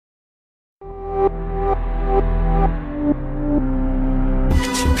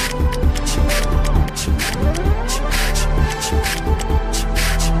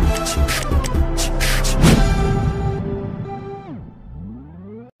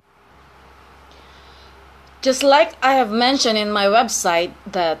Just like I have mentioned in my website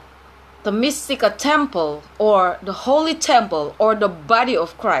that the Mystica temple or the holy temple or the body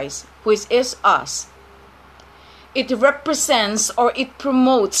of Christ, which is us, it represents or it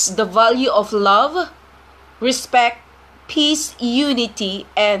promotes the value of love, respect, peace, unity,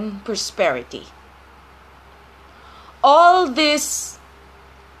 and prosperity. All this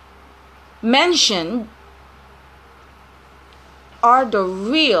mentioned are the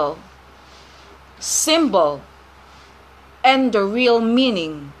real symbol and the real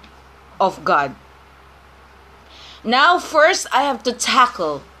meaning of God. Now, first I have to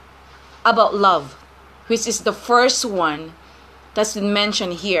tackle about love, which is the first one that's been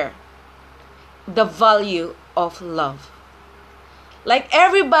mentioned here. The value of love. Like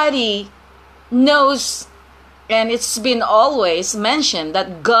everybody knows, and it's been always mentioned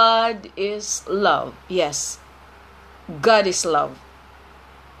that God is love. Yes, God is love.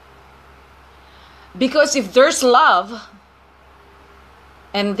 Because if there's love,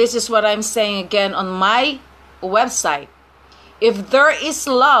 and this is what I'm saying again on my website, if there is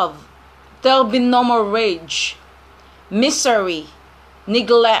love, there'll be no more rage, misery,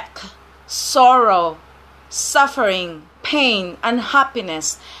 neglect, sorrow, suffering, pain,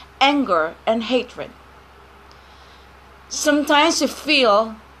 unhappiness, anger, and hatred. Sometimes you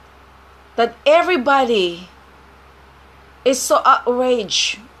feel that everybody is so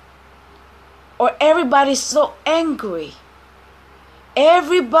outraged, or everybody is so angry.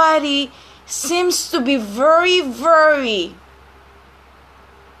 Everybody seems to be very, very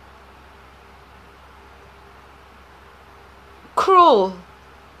cruel,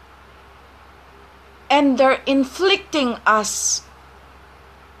 and they're inflicting us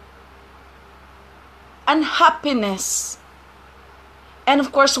unhappiness. And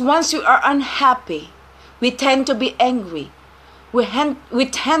of course, once you are unhappy, we tend to be angry. We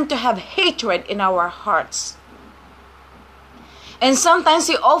tend to have hatred in our hearts. And sometimes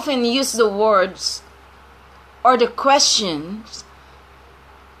we often use the words or the questions,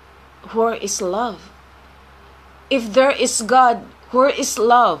 where is love? If there is God, where is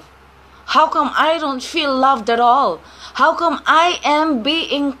love? How come I don't feel loved at all? How come I am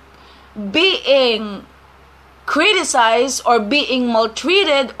being criticized or being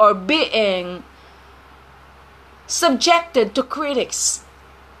maltreated or being subjected to critics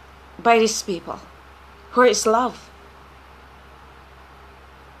by these people? Where is love?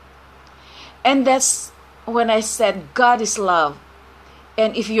 And that's when I said God is love.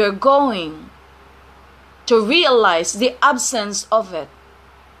 And if you're going to realize the absence of it,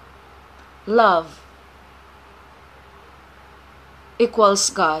 love equals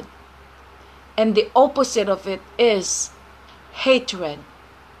God. And the opposite of it is hatred,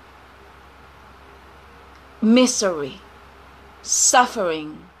 misery,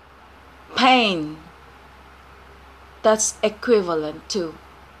 suffering, pain. That's equivalent to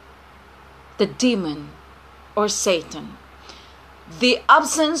the demon or Satan. The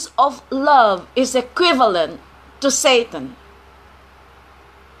absence of love is equivalent to Satan.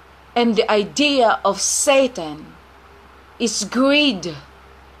 And the idea of Satan is greed,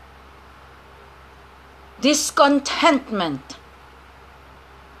 discontentment,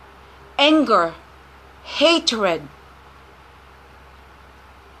 anger, hatred,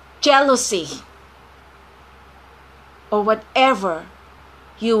 jealousy, or whatever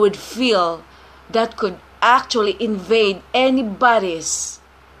you would feel that could actually invade anybody's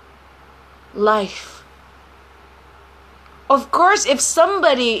life. Of course, if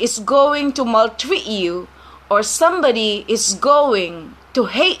somebody is going to maltreat you, or somebody is going to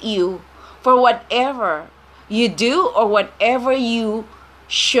hate you for whatever you do or whatever you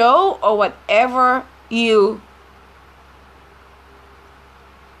show or whatever you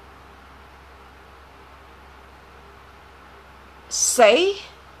say,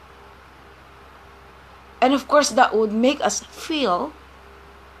 and of course that would make us feel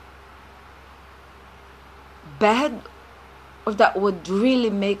bad, or that would really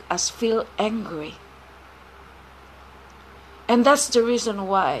make us feel angry. And that's the reason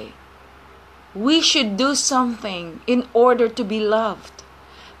why we should do something in order to be loved.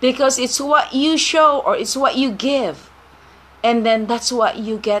 Because it's what you show or it's what you give. And then that's what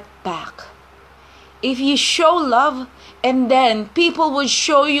you get back. If you show love, and then people will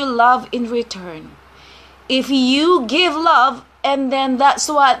show you love in return. If you give love, and then that's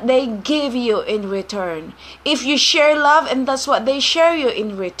what they give you in return. If you share love, and that's what they share you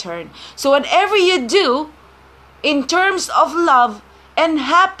in return. So whatever you do in terms of love and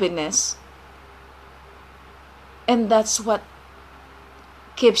happiness, and that's what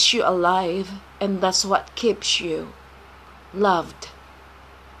keeps you alive, and that's what keeps you loved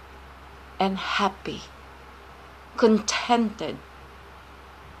and happy contented,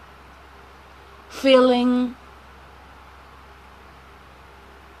 feeling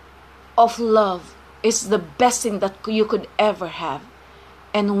of love is the best thing that you could ever have.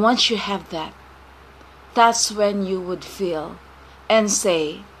 And once you have that, that's when you would feel and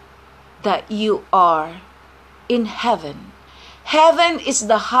say that you are in heaven. Heaven is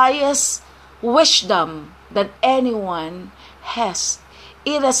the highest wisdom that anyone has.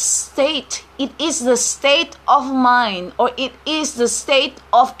 It is the state of mind, or it is the state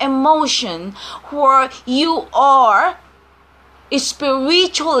of emotion where you are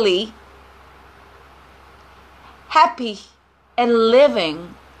spiritually happy and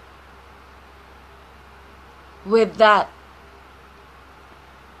living with that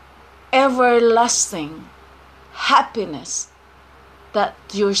everlasting happiness that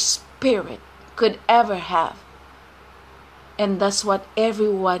your spirit could ever have. And that's what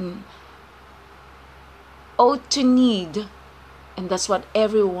everyone ought to need, and that's what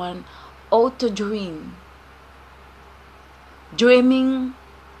everyone ought to dream. Dreaming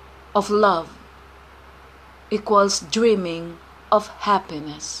of love equals dreaming of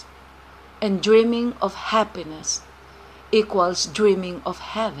happiness, and dreaming of happiness equals dreaming of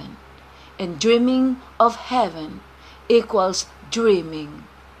heaven, and dreaming of heaven equals dreaming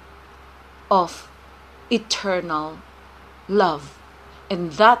of eternal love.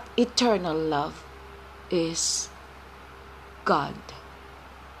 And that eternal love is God.